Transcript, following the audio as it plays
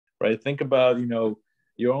right? Think about,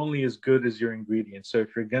 you're only as good as your ingredients. So if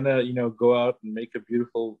you're gonna, go out and make a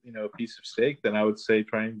beautiful, piece of steak, then I would say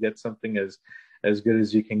try and get something as good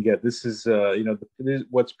as you can get. This is,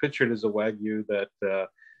 what's pictured as a Wagyu that,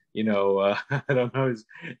 I don't know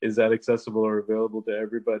is that accessible or available to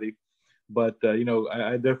everybody. But I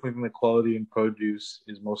definitely think the quality in produce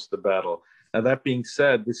is most of the battle. Now that being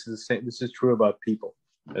said, this is the same. This is true about people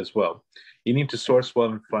as well. You need to source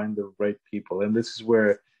well and find the right people, and this is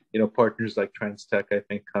where partners like TransTech I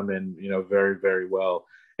think come in very very well,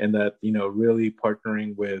 and that really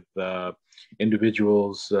partnering with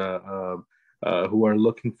individuals who are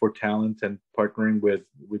looking for talent and partnering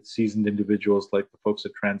with seasoned individuals like the folks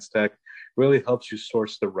at TransTech really helps you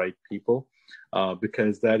source the right people,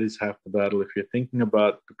 because that is half the battle. If you're thinking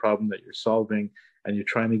about the problem that you're solving and you're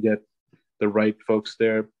trying to get the right folks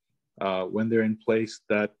there, when they're in place,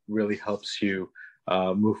 that really helps you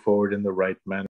move forward in the right manner.